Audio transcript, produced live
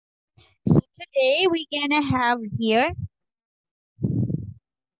Today we're gonna have here.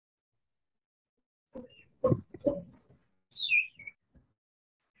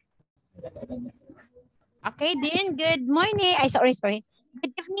 Okay, Din. Good morning. Sorry.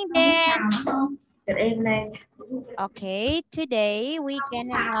 Good evening, Din. Good evening. Okay, today we're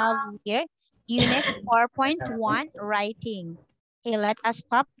gonna have here Unit 4.1 writing. Okay, let us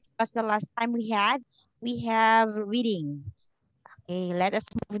stop because the last time we have reading. Okay, let us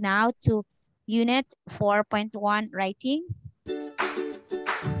move now to Unit 4.1 writing.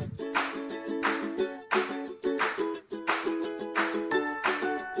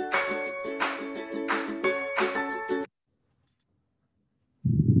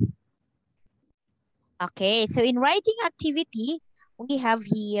 Okay, so in writing activity, we have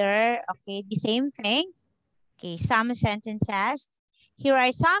here, okay, the same thing. Okay, some sentences. Here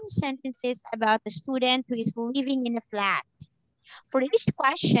are some sentences about a student who is living in a flat. For each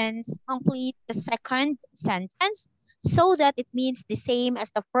questions, complete the second sentence so that it means the same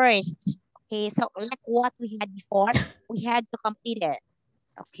as the first. Okay, so like what we had before, we had to complete it.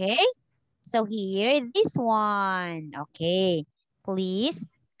 Okay, so here, this one. Okay, please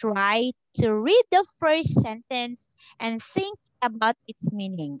try to read the first sentence and think about its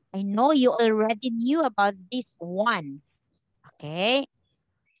meaning. I know you already knew about this one. Okay,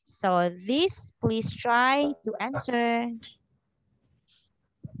 so this, please try to answer.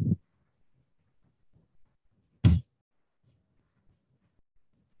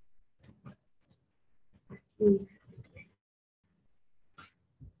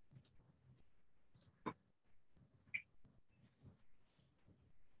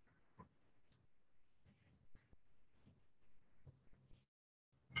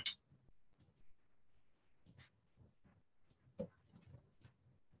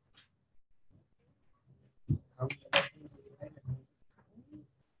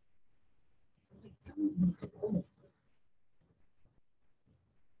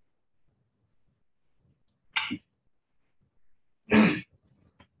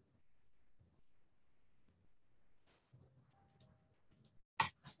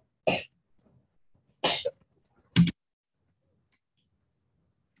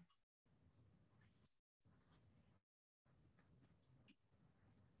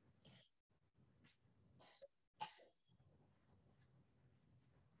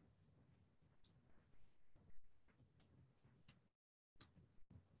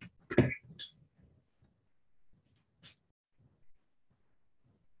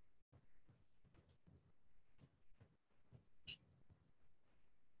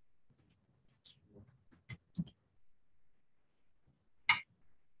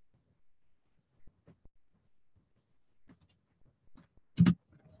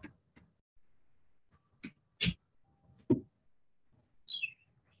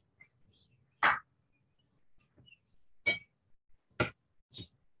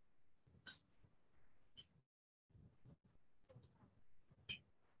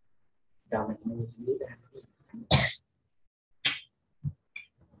 Là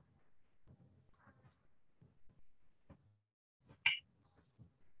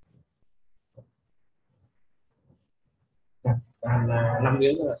 5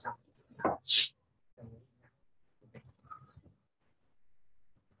 miếng nữa là xong.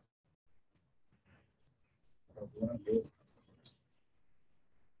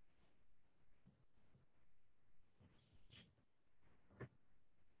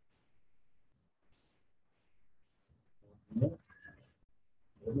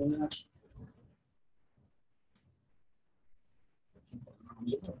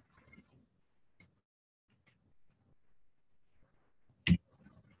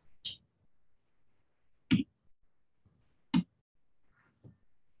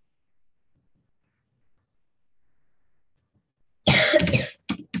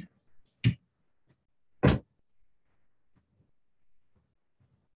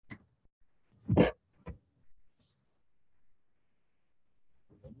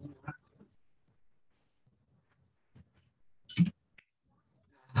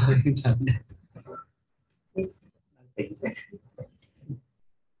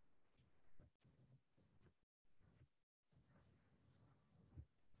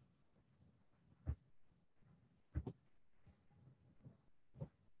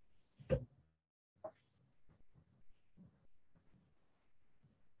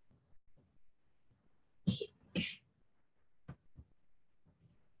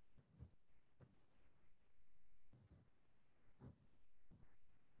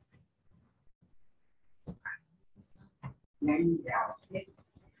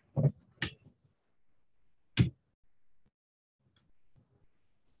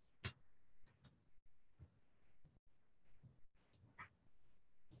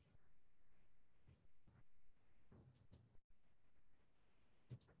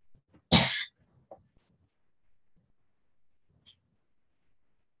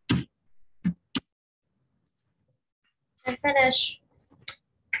 I'm finished.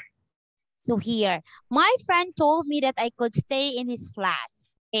 So here, my friend told me that I could stay in his flat.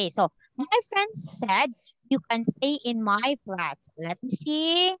 Okay, so my friend said you can stay in my flat. Let me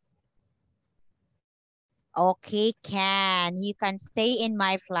see. Okay, can. You can stay in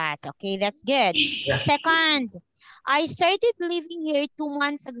my flat. Okay, that's good. Second, I started living here 2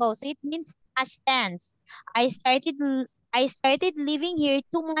 months ago. So it means past tense. I started living here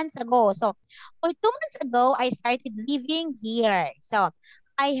 2 months ago. So for 2 months ago, I started living here. So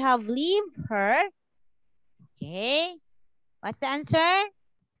I have lived here. Okay. What's the answer?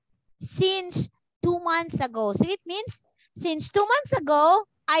 Since 2 months ago. So it means since 2 months ago,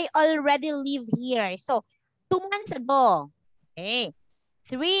 I already live here. So 2 months ago. Okay.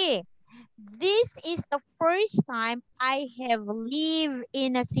 Three, this is the first time I have lived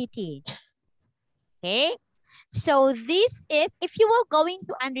in a city. Okay. So this is, if you are going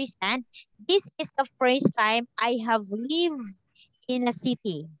to understand, this is the first time I have lived in a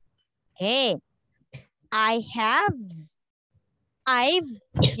city. Okay. I've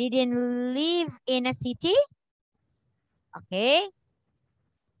didn't live in a city. Okay.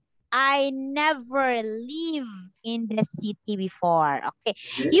 I never live in the city before. Okay.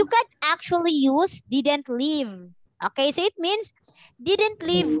 You can actually use didn't live. Okay. So it means didn't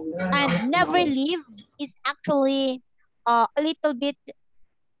live and never live is actually a little bit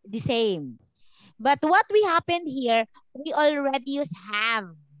the same. But what we happened here, we already use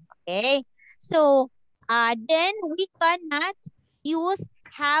have. Okay. So then we cannot use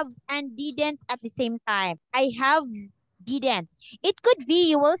have and didn't at the same time. I have didn't. It could be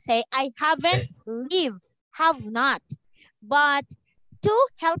you will say I haven't lived, have not. But two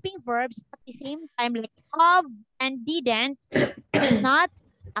helping verbs at the same time like have and didn't is not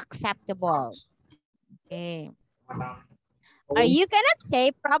acceptable. Okay. Or you cannot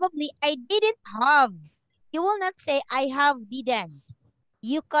say probably I didn't have. You will not say I have didn't.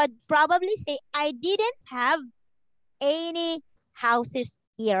 You could probably say I didn't have any houses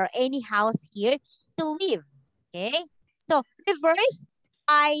here, any house here to live. Okay. So reverse,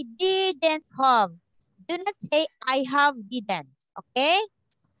 I didn't have. Do not say I have didn't. Okay.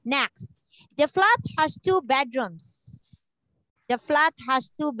 Next, the flat has 2 bedrooms. The flat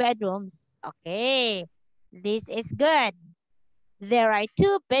has 2 bedrooms. Okay. This is good. There are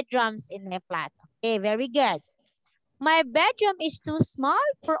 2 bedrooms in my flat. Okay, very good. My bedroom is too small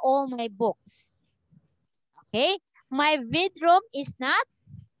for all my books. Okay, my bedroom is not,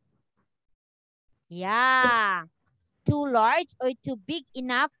 yeah, too large or too big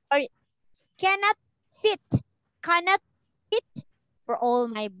enough or cannot fit, cannot fit for all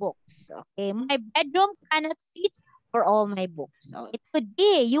my books. Okay, my bedroom cannot fit for all my books. So it could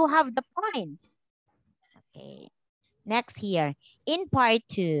be you have the point. Okay, next here in part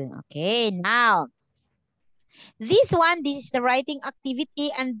 2. Okay, now this is the writing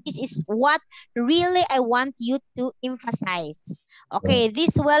activity, and this is what really I want you to emphasize. Okay,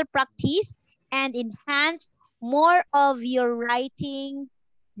 this will practice and enhance more of your writing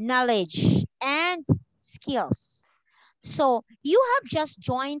knowledge and skills. So you have just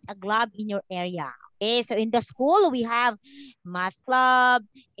joined a club in your area. Okay, so in the school we have math club,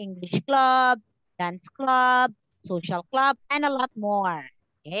 English club, dance club, social club, and a lot more.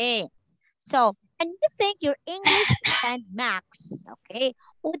 Okay, so and you think your English friend Max, okay,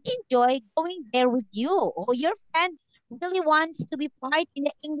 would enjoy going there with you, or your friend really wants to be part in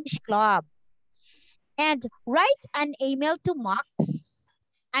the English club. And write an email to Max.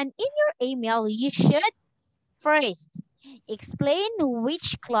 And in your email, you should first explain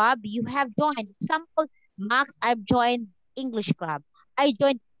which club you have joined. Example, Max, I've joined English club. I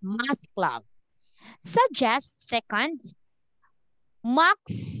joined math club. Suggest second,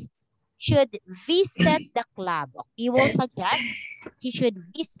 Max should visit the club. You will suggest he should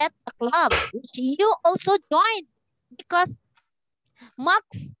visit the club, which you also join because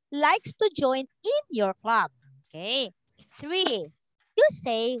Max likes to join in your club. Okay. Three, you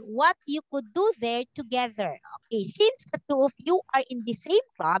say what you could do there together. Okay. Since the two of you are in the same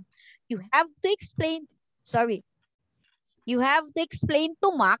club, you have to explain, sorry, you have to explain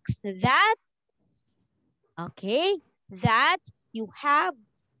to Max that, okay, that you have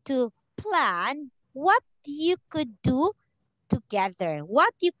to plan what you could do together,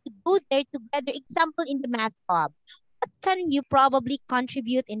 what you could do there together. Example, in the math club, what can you probably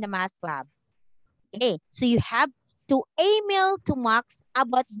contribute in the math club? Okay, so you have to email to Max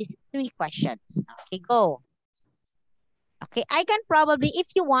about these 3 questions. Okay, go. Okay, I can probably, if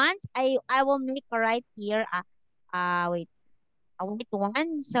you want, I will make a right here. Wait, wait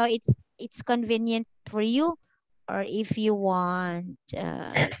one. So it's convenient for you, or if you want,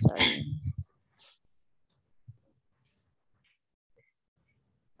 sorry.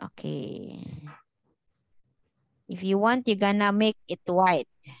 Okay. If you want, you're gonna make it white.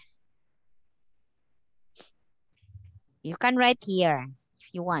 You can write here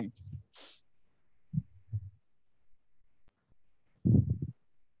if you want.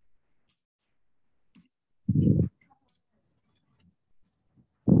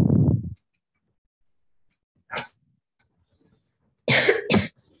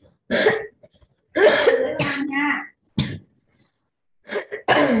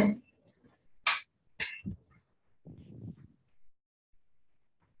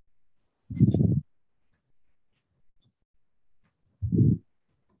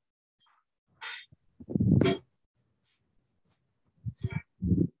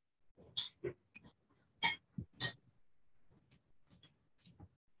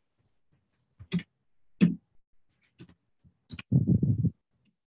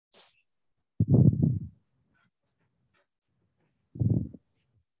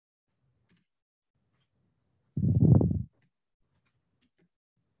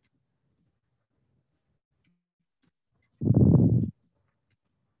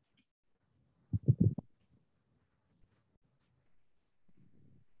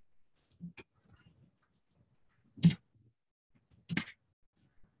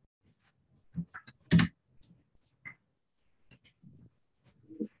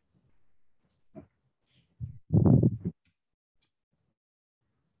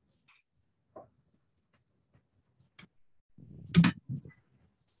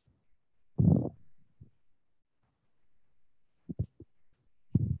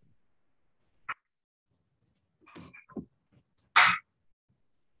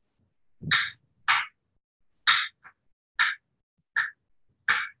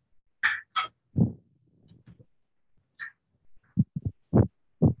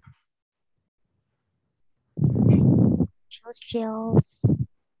 Chills, chills.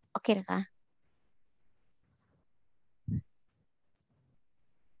 Okay na ka?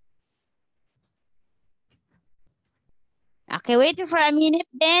 Okay, wait for a minute.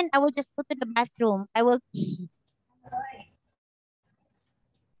 Then I will just go to the bathroom. I will.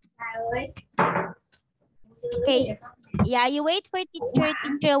 Okay. Yeah, you wait for teacher.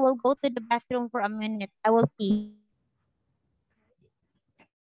 Teacher will go to the bathroom for a minute. I will pee.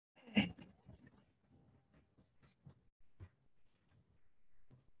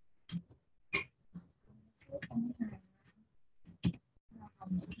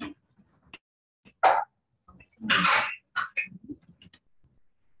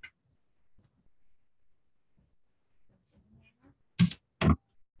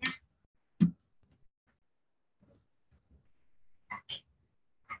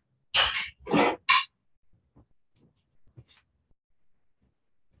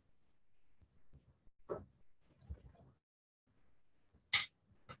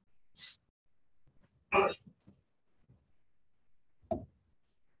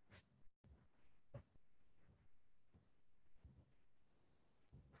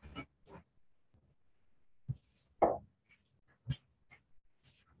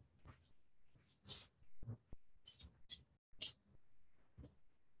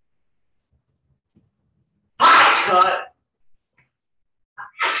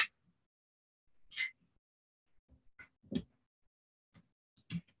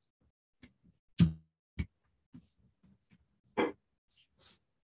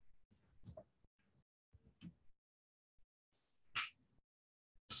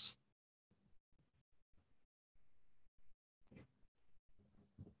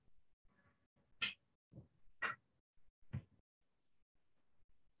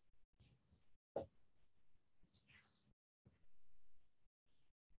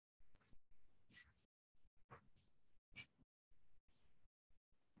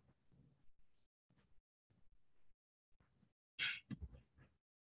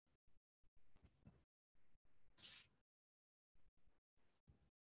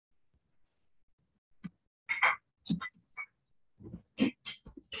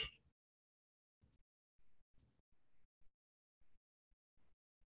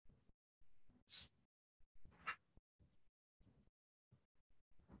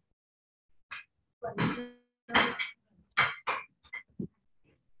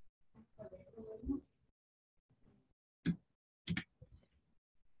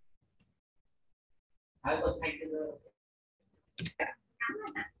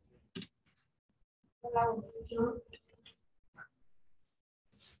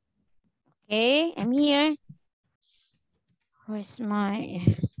 Okay, I'm here. Where's my...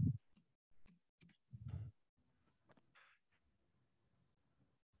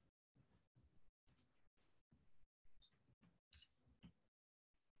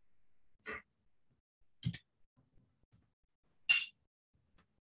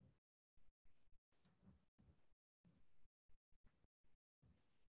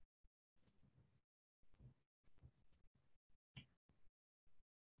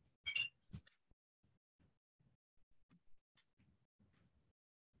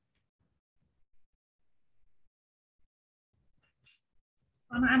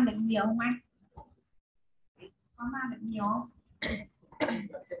 Con nó ăn được nhiều không anh? Con nó ăn được nhiều không?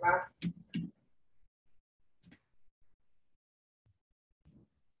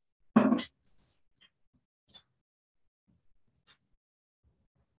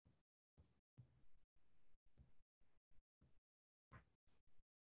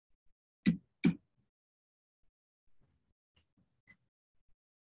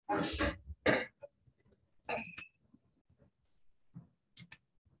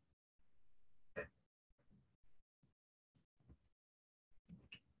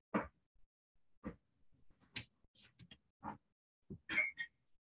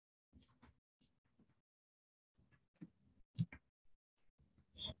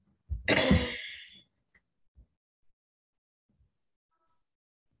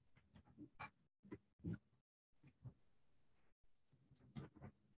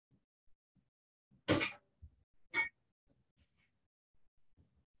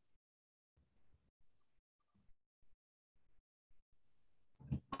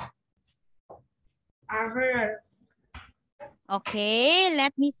 Okay,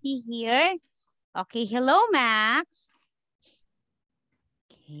 let me see here. Okay, hello, Max.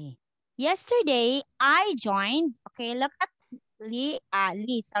 Okay. Yesterday, I joined. Okay, look at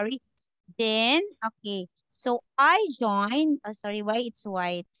Lee, sorry. Then, okay. So, I joined. Oh, sorry, why it's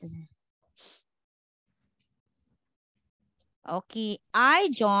white? Okay, I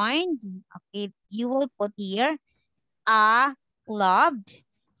joined. Okay, you will put here a club,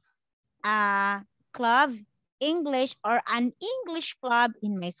 a club English or an English club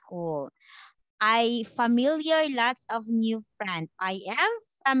in my school. I familiar lots of new friends. I am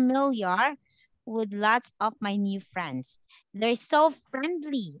familiar with lots of my new friends. They're so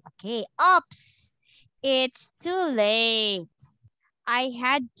friendly. Okay, oops, it's too late. I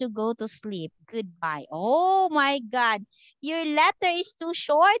had to go to sleep. Goodbye. Oh my God. Your letter is too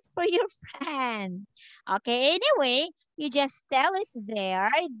short for your friend. Okay, anyway, you just tell it there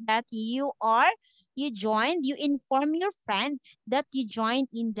that you joined, you inform your friend that you joined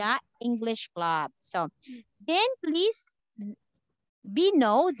in the English club. So then please be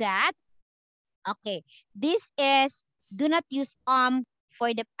know that okay, this is do not use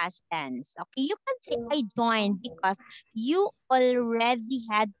for the past tense. Okay, you can say I joined because you already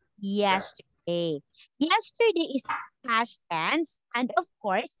had yesterday. Yesterday is past tense, and of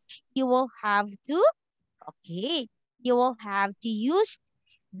course, you will have to okay, you will have to use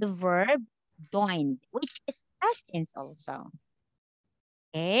the verb joined, which is past tense also.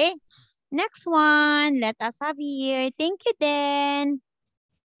 Okay, next one. Let us have here. Thank you, then.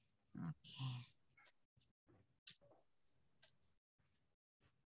 Okay.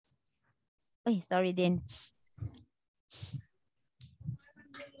 Oh, sorry, Din.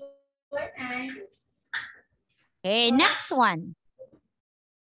 Okay, next one.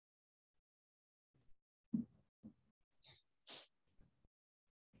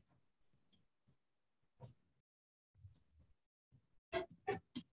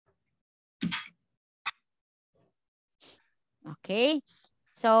 Okay,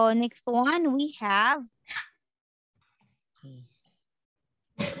 so next one we have, okay,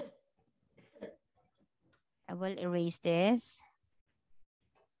 I will erase this.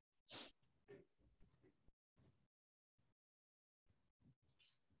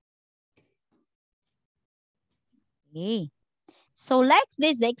 Okay, so like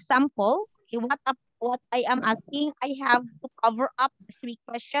this example, okay, what I am asking, I have to cover up the three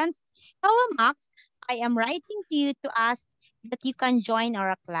questions. Hello, Max. I am writing to you to ask that you can join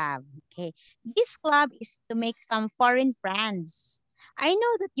our club. Okay, this club is to make some foreign friends. I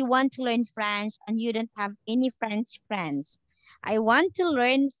know that you want to learn French and you don't have any French friends. I want to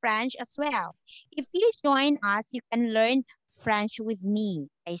learn French as well. If you join us, you can learn French with me.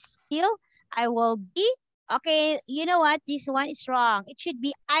 I will be okay, you know what? This one is wrong. It should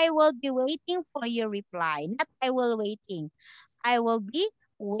be I will be waiting for your reply, not I will waiting. I will be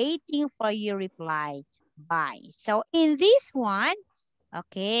waiting for your reply. Bye. So in this one,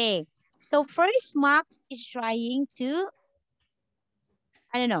 okay. So first Max is trying to,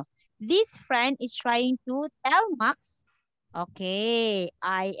 I don't know. This friend is trying to tell Max, okay,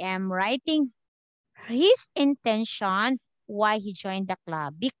 I am writing his intention why he joined the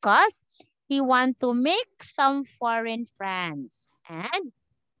club because he want to make some foreign friends. And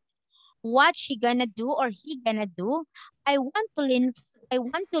what she gonna do or he gonna do, I want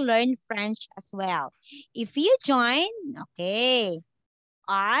to learn French as well. If you join, okay,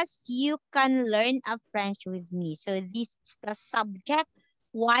 us, you can learn a French with me. So this is the subject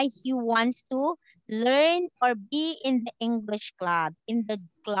why he wants to learn or be in the English club, in the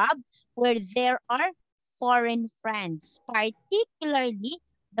club where there are foreign friends, particularly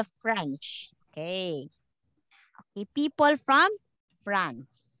the French. Okay. Okay, people from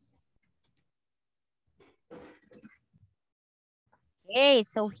France. Okay,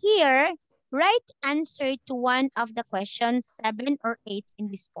 so here, write answer to one of the questions 7 or 8 in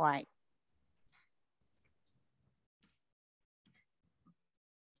this part.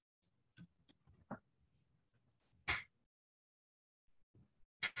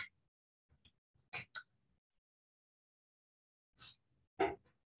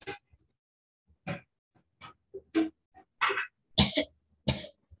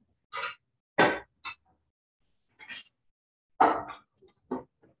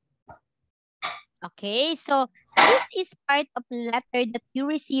 Okay, so this is part of a letter that you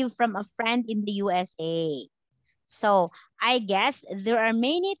received from a friend in the USA. So I guess there are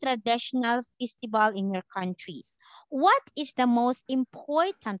many traditional festivals in your country. What is the most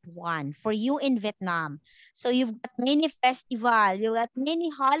important one for you in Vietnam? So you've got many festivals, you've got many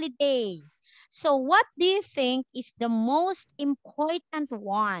holidays. So what do you think is the most important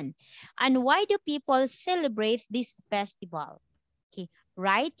one? And why do people celebrate this festival? Okay,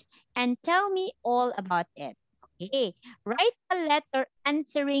 write and tell me all about it. Okay, write a letter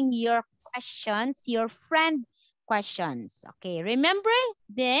answering your questions, your friend questions. Okay, remember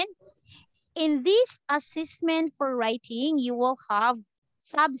then in this assessment for writing, you will have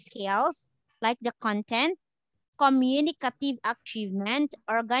subscales like the content, communicative achievement,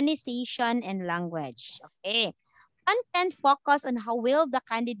 organization, and language. Okay. Content focus on how well the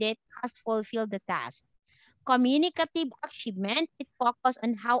candidate has fulfilled the task. Communicative achievement, it focus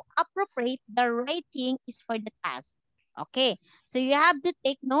on how appropriate the writing is for the task. Okay, so you have to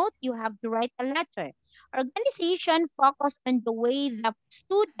take note, you have to write a letter. Organization focus on the way the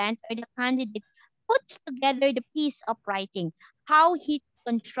student or the candidate puts together the piece of writing, how he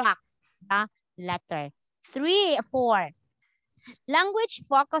construct the letter. 3, 4. Language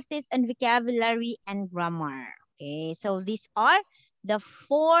focuses on vocabulary and grammar. Okay, so these are the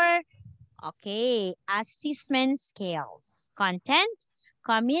 4 assessment scales: content,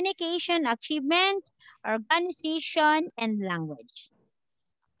 communication, achievement, organization, and language.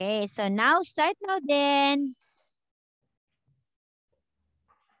 Okay, so now start now then.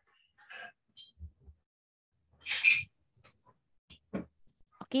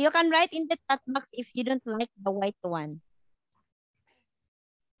 Okay, you can write in the chat box if you don't like the white one.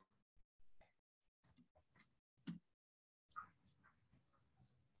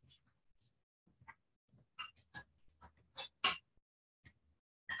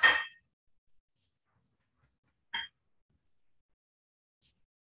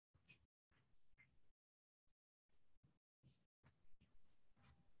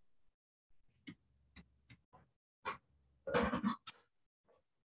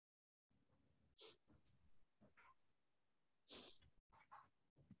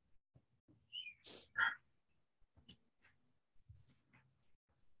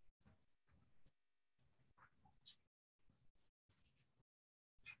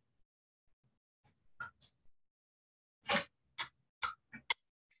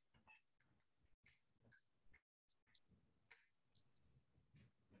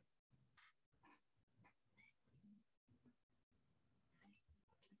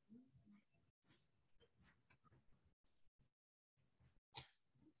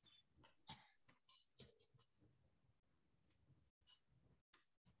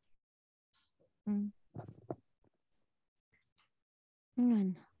 Hmm.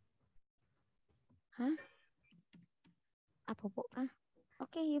 Ngayon. Ha? Pupo ka?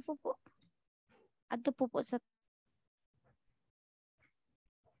 Okay, pupo. Adto pupo sa...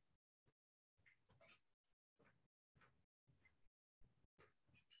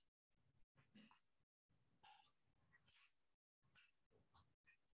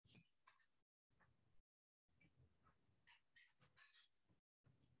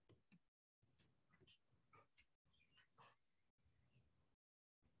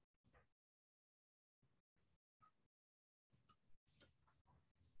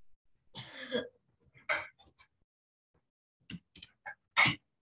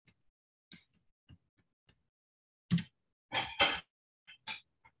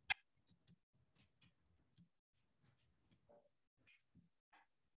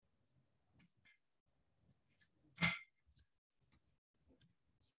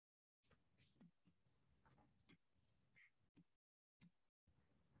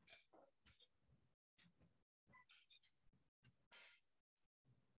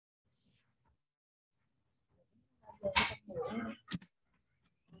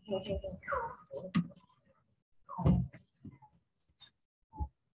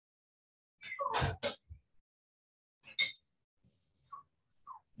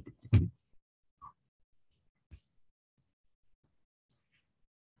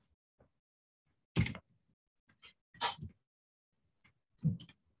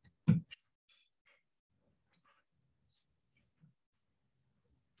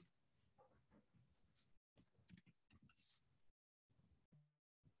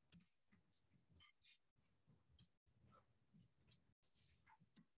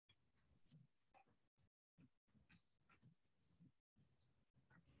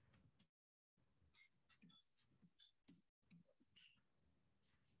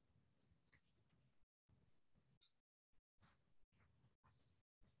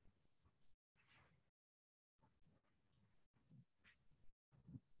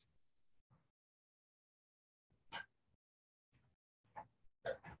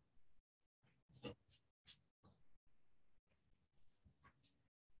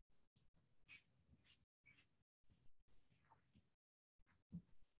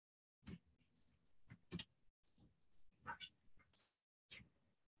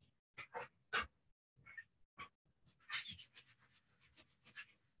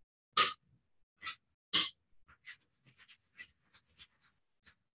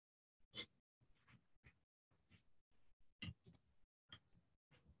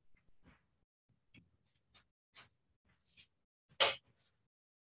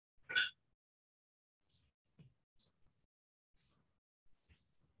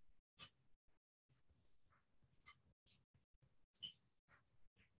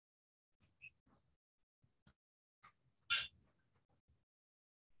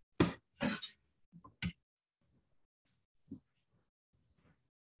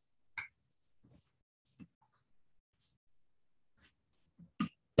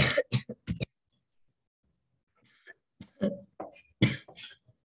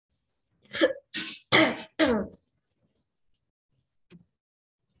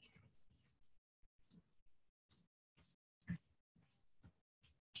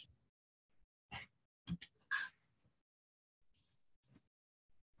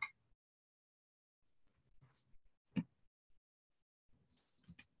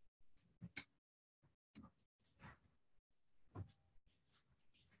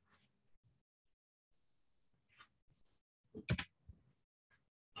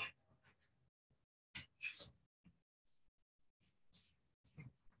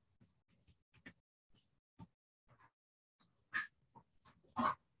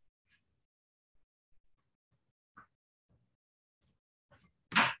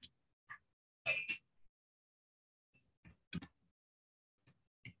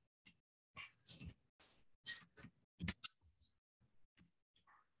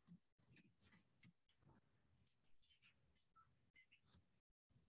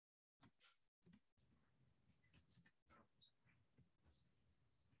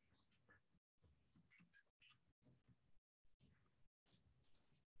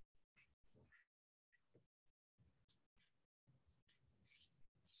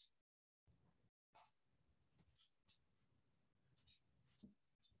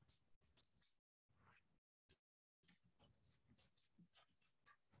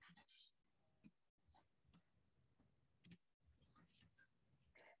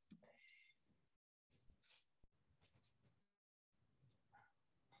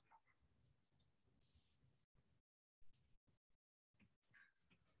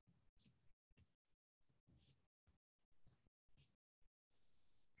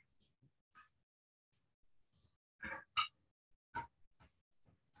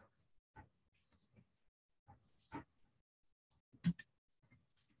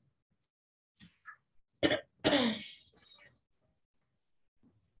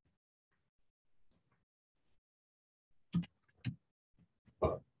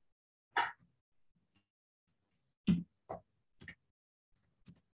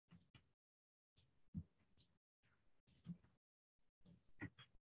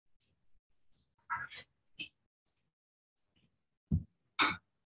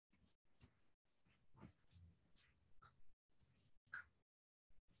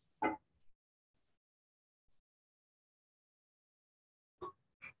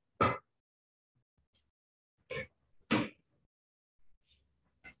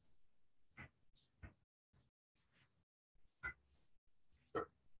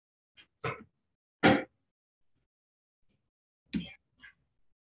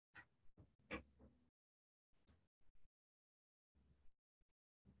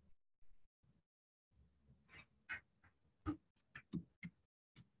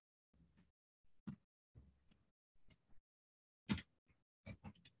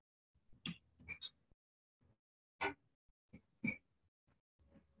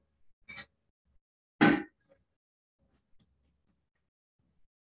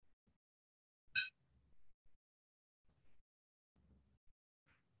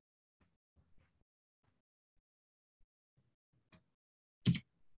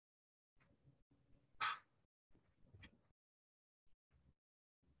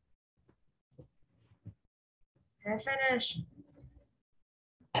 I finished.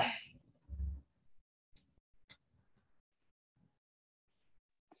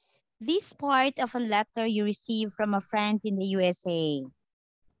 This part of a letter you receive from a friend in the USA.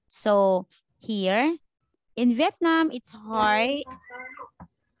 So here in Vietnam, it's hard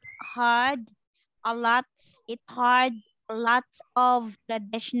a lot. It hard lots of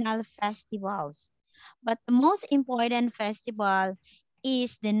traditional festivals, but the most important festival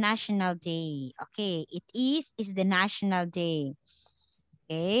is the National Day. Okay, is the National Day.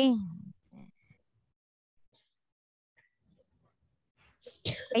 Okay,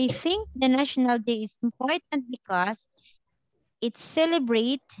 I think the National Day is important because it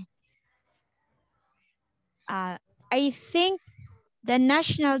celebrate. I think the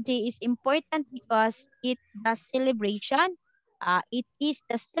National Day is important because it is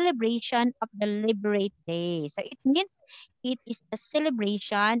the celebration of the Liberate Day. So it means it is the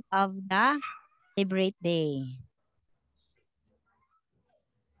celebration of the Liberate Day.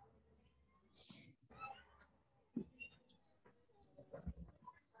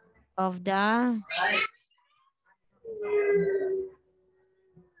 Of the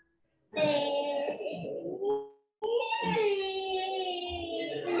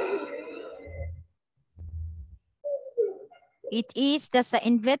it is the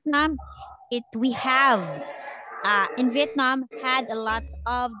in Vietnam we have in Vietnam had a lot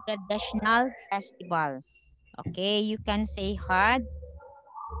of traditional festival. Okay, you can say had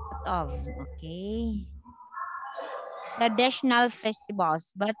of okay traditional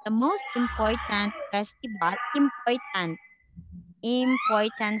festivals, but the most important festival important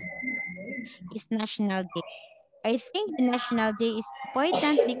is National Day. I think the National Day is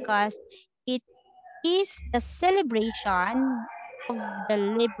important because it is the celebration of the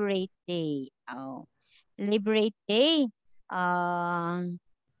Liberate Day. Oh, Liberate Day. I'm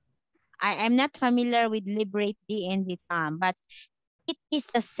not familiar with Liberate Day in Vietnam, but it is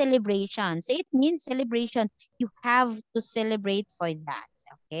a celebration. So it means celebration. You have to celebrate for that.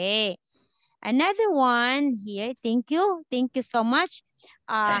 Okay. Another one here. Thank you. Thank you so much,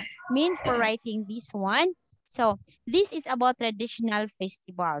 Min, for writing this one. So this is about traditional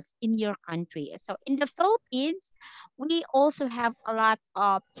festivals in your country. So in the Philippines, we also have a lot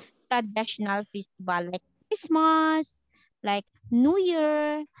of traditional festival like Christmas, like New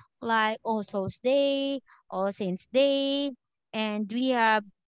Year, like All Souls Day, All Saints Day, and we have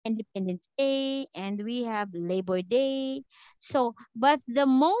Independence Day, and we have Labor Day. So, but the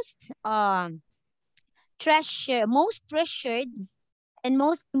most treasured and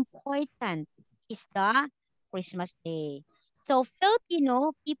most important is the Christmas Day. So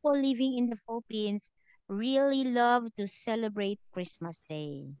Filipino people living in the Philippines really love to celebrate Christmas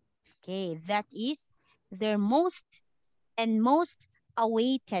Day. Okay, that is their most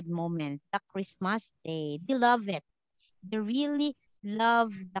awaited moment, the Christmas Day. They love it. They really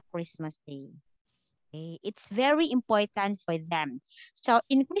love the Christmas Day. Okay? It's very important for them. So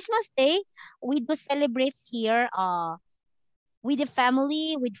in Christmas Day, we do celebrate here with the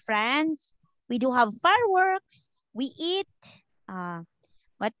family, with friends. We do have fireworks. We eat. Uh,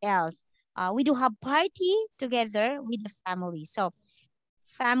 what else? We do have party together with the family. So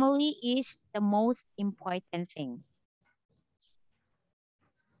family is the most important thing.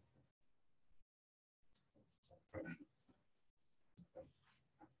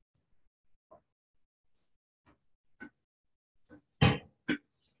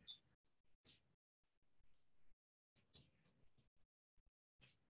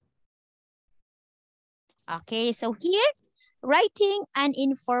 Okay, so here, writing an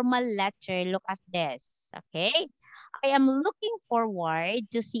informal letter. Look at this. Okay, I am looking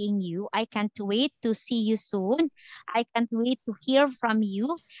forward to seeing you. I can't wait to see you soon. I can't wait to hear from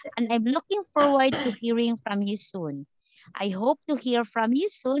you. And I'm looking forward to hearing from you soon. I hope to hear from you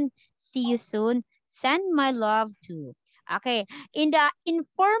soon. See you soon. Send my love to. Okay, in the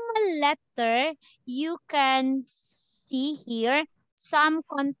informal letter, you can see here some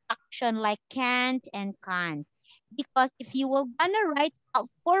contraction like can't and can't. Because if you were gonna write a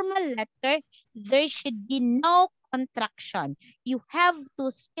formal letter, there should be no contraction. You have to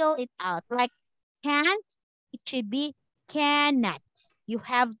spell it out. Like can't, it should be cannot. You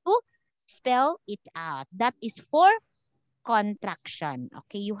have to spell it out. That is for contraction.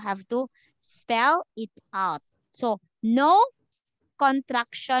 Okay, you have to spell it out. So no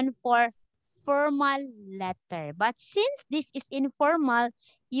contraction for formal letter. But since this is informal,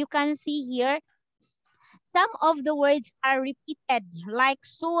 you can see here some of the words are repeated, like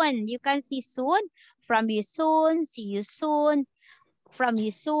soon. You can see soon, from you soon, see you soon, from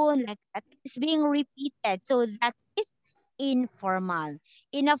you soon, like that is being repeated. So that is informal.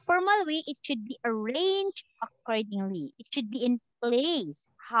 In a formal way, it should be arranged accordingly. It should be in place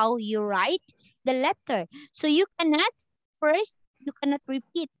how you write the letter. So you cannot, first, you cannot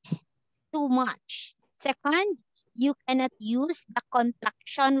repeat too much. Second, you cannot use the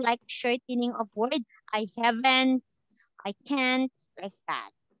contraction like shortening of word. I haven't, I can't, like that.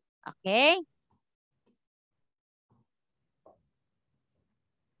 Okay?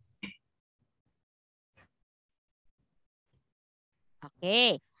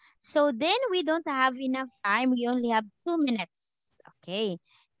 Okay. So then we don't have enough time. We only have 2 minutes. Okay.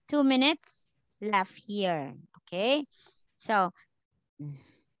 2 minutes left here. Okay. So,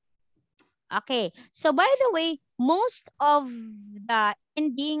 okay. So by the way, most of the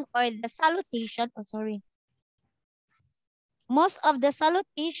ending or the salutation, oh sorry, most of the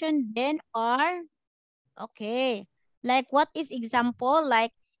salutation then are, okay, like what is example?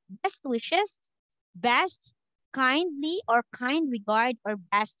 Like best wishes, best, kindly, or kind regard, or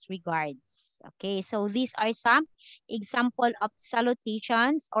best regards. Okay, so these are some example of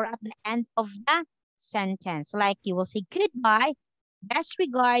salutations or at the end of the sentence. Like you will say goodbye, best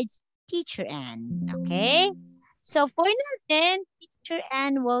regards, teacher Ann. Okay, so for now then, teacher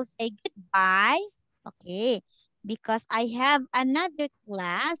Ann will say goodbye. Okay, because I have another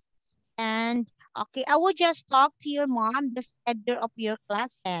class. And okay, I will just talk to your mom, the header of your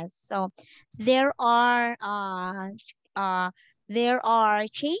classes. So there are there are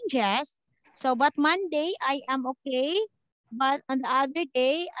changes. So but Monday I am okay. But on the other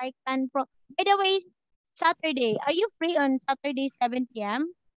day I can by the way, Saturday, are you free on Saturday 7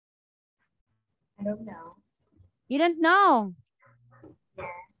 p.m.? I don't know. You don't know. Yeah.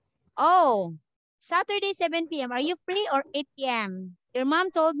 Oh, Saturday 7 p.m. Are you free or 8 p.m.? Your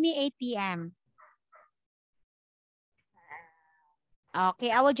mom told me 8 p.m.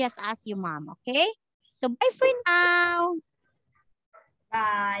 Okay, I will just ask your mom, okay? So bye for now.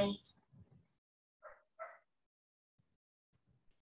 Bye.